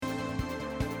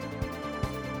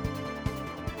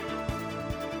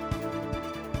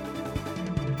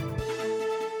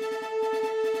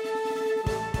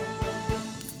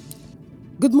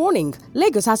Good morning.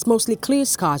 Lagos has mostly clear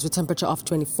skies with temperature of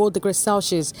 24 degrees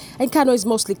Celsius, and Kano is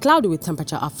mostly cloudy with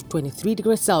temperature of 23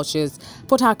 degrees Celsius.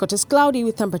 Port Harcourt is cloudy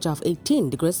with temperature of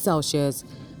 18 degrees Celsius.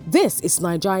 This is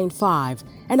Nigeria in 5,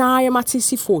 and I am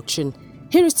Atisi Fortune.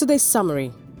 Here is today's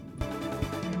summary.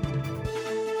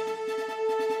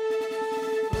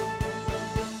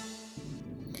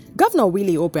 Governor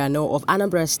Willie Obiano of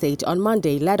Anambra State on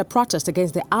Monday led a protest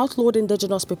against the outlawed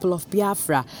indigenous people of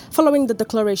Biafra following the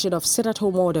declaration of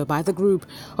sit-at-home order by the group.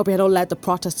 Obiano led the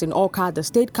protest in Awka, the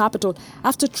state capital,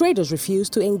 after traders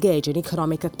refused to engage in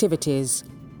economic activities.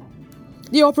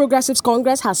 The All Progressives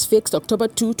Congress has fixed October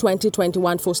 2,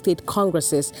 2021 for state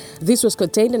congresses. This was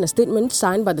contained in a statement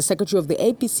signed by the Secretary of the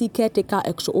APC Caretaker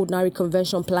Extraordinary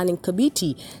Convention Planning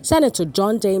Committee, Senator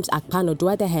John James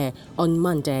Akpano-Duedehe, on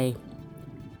Monday.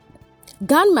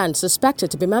 Gunmen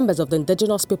suspected to be members of the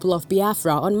indigenous people of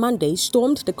Biafra on Monday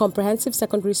stormed the comprehensive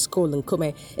secondary school in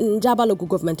Kume in Njaba local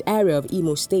government area of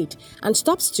Imo State and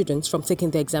stopped students from taking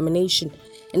the examination.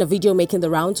 In a video making the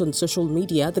rounds on social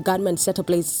media, the gunmen set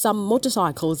ablaze some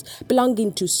motorcycles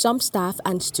belonging to some staff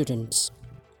and students.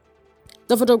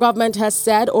 The federal government has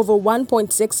said over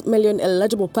 1.6 million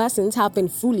eligible persons have been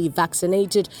fully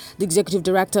vaccinated. The Executive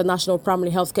Director, National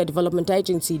Primary Healthcare Development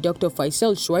Agency, Dr.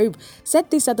 Faisal Shuaib,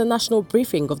 said this at the national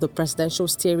briefing of the Presidential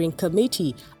Steering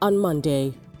Committee on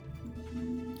Monday.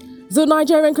 The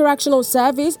Nigerian Correctional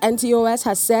Service, NCOS,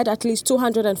 has said at least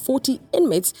 240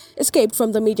 inmates escaped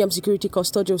from the Medium Security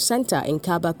Custodial Center in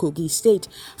Kaba, Kogi State,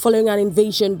 following an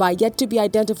invasion by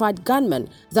yet-to-be-identified gunmen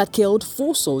that killed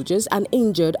 4 soldiers and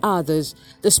injured others.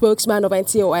 The spokesman of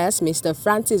NCOS, Mr.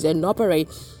 Francis Enopere,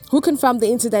 who confirmed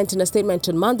the incident in a statement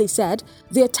on Monday, said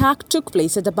the attack took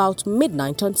place at about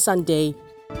midnight on Sunday.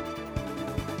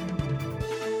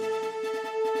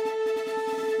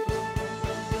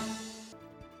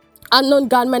 Unknown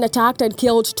gunmen attacked and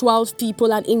killed 12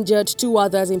 people and injured 2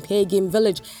 others in Pegim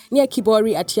village near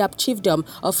Kibori at Yap Chiefdom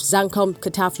of Zankom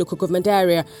Kataf local government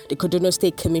area. The Kaduna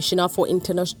State Commissioner for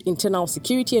Internal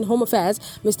Security and Home Affairs,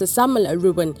 Mr. Samuel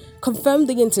Ruben, confirmed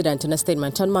the incident in a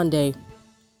statement on Monday.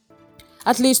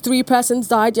 At least 3 persons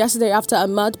died yesterday after a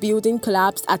mud building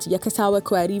collapsed at Yakasawa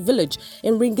Kwari village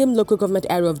in Ringim local government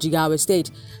area of Jigawa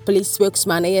State. Police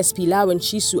spokesman ASP Lawan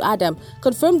Shisu Adam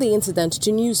confirmed the incident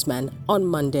to newsmen on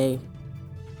Monday.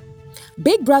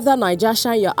 Big Brother Naija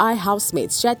Shine Your Eye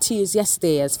housemates shed tears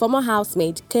yesterday as former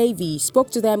housemate KV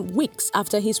spoke to them weeks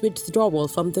after his withdrawal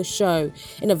from the show.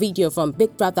 In a video from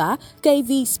Big Brother,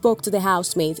 KV spoke to the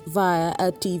housemates via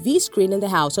a TV screen in the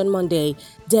house on Monday,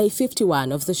 day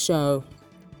 51 of the show.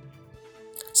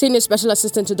 Senior Special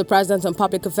Assistant to the President on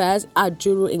Public Affairs,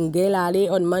 Ajuru Ngelale,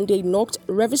 on Monday knocked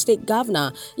Rivers State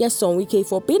Governor Nyesom Wike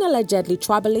for being allegedly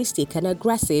tribalistic and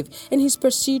aggressive in his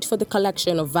pursuit for the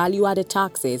collection of value-added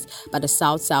taxes by the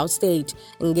South State.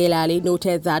 Ngelale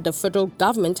noted that the federal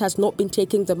government has not been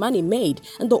taking the money made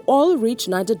in the oil-rich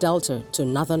Niger Delta to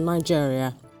northern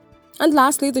Nigeria. And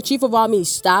lastly, the Chief of Army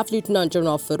Staff, Lieutenant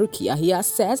General Faruqi Yahya,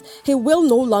 says he will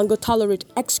no longer tolerate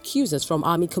excuses from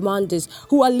army commanders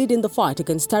who are leading the fight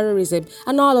against terrorism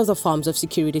and all other forms of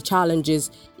security challenges.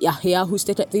 Yahya, who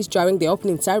stated this during the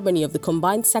opening ceremony of the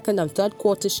combined 2nd and 3rd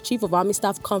Quarters Chief of Army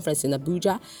Staff Conference in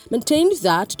Abuja, maintained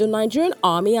that the Nigerian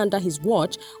Army under his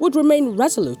watch would remain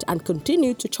resolute and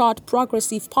continue to chart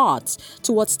progressive paths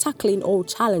towards tackling all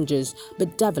challenges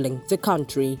bedeviling the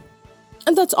country.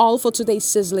 And that's all for today's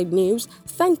sizzling news.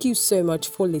 Thank you so much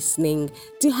for listening.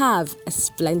 Do have a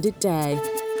splendid day.